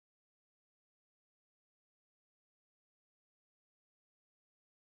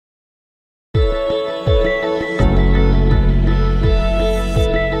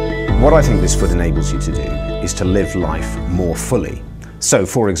What I think this foot enables you to do is to live life more fully. So,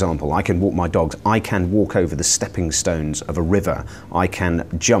 for example, I can walk my dogs, I can walk over the stepping stones of a river, I can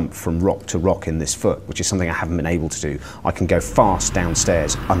jump from rock to rock in this foot, which is something I haven't been able to do. I can go fast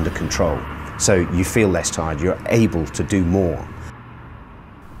downstairs under control. So you feel less tired, you're able to do more.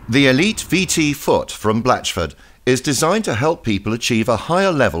 The EliteVT foot from Blatchford is designed to help people achieve a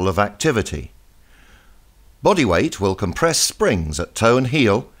higher level of activity. Body weight will compress springs at toe and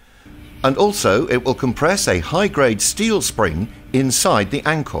heel, and also it will compress a high-grade steel spring inside the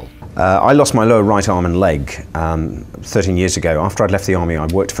ankle. I lost my lower right arm and leg 13 years ago. After I'd left the army, I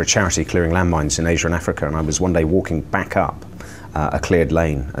worked for a charity clearing landmines in Asia and Africa, and I was one day walking back up a cleared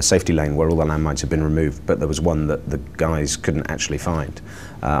lane, a safety lane where all the landmines had been removed, but there was one that the guys couldn't actually find.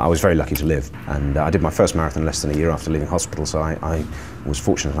 I was very lucky to live, and I did my first marathon less than a year after leaving hospital, so I was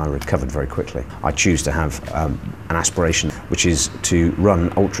fortunate and I recovered very quickly. I choose to have an aspiration, which is to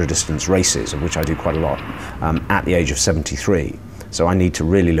run ultra-distance races, of which I do quite a lot, at the age of 73. So I need to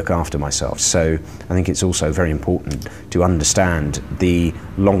really look after myself. So I think it's also very important to understand the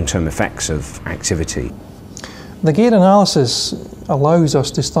long-term effects of activity. The gait analysis allows us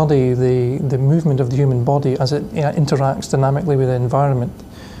to study the movement of the human body as it interacts dynamically with the environment.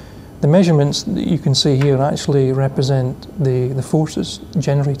 The measurements that you can see here actually represent the forces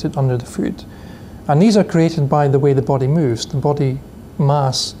generated under the foot. And these are created by the way the body moves. The body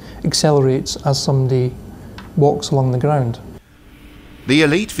mass accelerates as somebody walks along the ground. The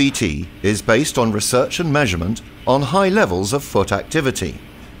EliteVT is based on research and measurement on high levels of foot activity.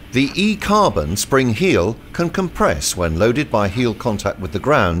 The E-carbon spring heel can compress when loaded by heel contact with the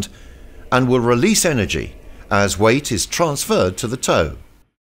ground and will release energy as weight is transferred to the toe.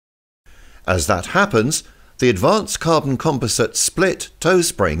 As that happens, the advanced carbon composite split toe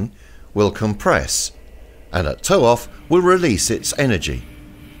spring will compress and at toe off will release its energy.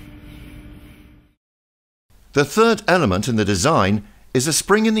 The third element in the design is a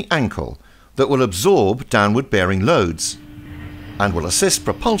spring in the ankle that will absorb downward bearing loads and will assist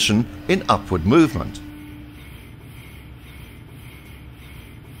propulsion in upward movement.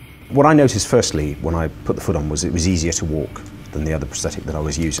 What I noticed firstly when I put the foot on was it was easier to walk than the other prosthetic that I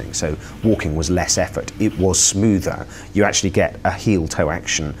was using. So walking was less effort, it was smoother. You actually get a heel-toe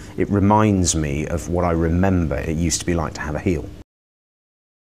action. It reminds me of what I remember it used to be like to have a heel.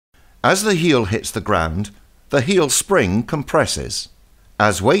 As the heel hits the ground, the heel spring compresses.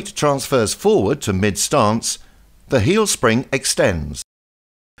 As weight transfers forward to mid-stance, the heel spring extends.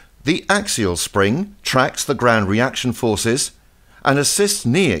 The axial spring tracks the ground reaction forces and assists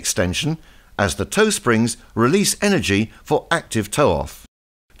knee extension as the toe springs release energy for active toe-off.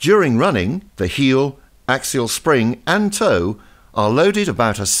 During running, the heel, axial spring and toe are loaded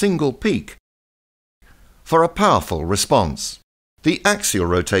about a single peak for a powerful response. The axial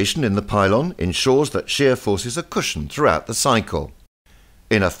rotation in the pylon ensures that shear forces are cushioned throughout the cycle.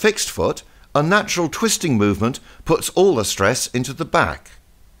 In a fixed foot, a natural twisting movement puts all the stress into the back.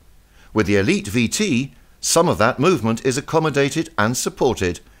 With the EliteVT, some of that movement is accommodated and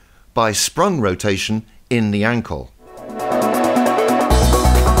supported by sprung rotation in the ankle.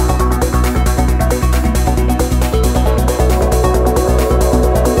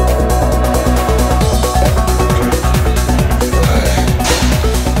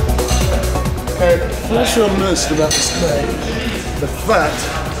 First you'll notice about this leg, the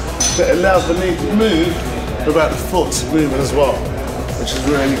fact that allows the knee to move without the foot moving as well, which is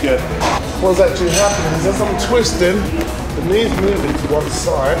really good. What's actually happening is as I'm twisting, the knee's moving to one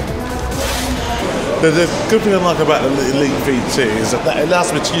side. The good thing I like about the EliteVT is that it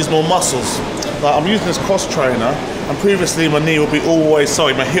allows me to use more muscles. Like I'm using this cross trainer, and previously my knee will be always,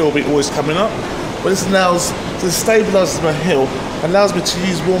 my heel will be always coming up. But this stabilises my heel, allows me to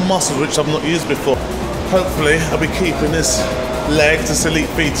use more muscles which I've not used before. Hopefully I'll be keeping this leg, this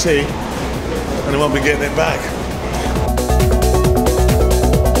EliteVT, and I won't be getting it back.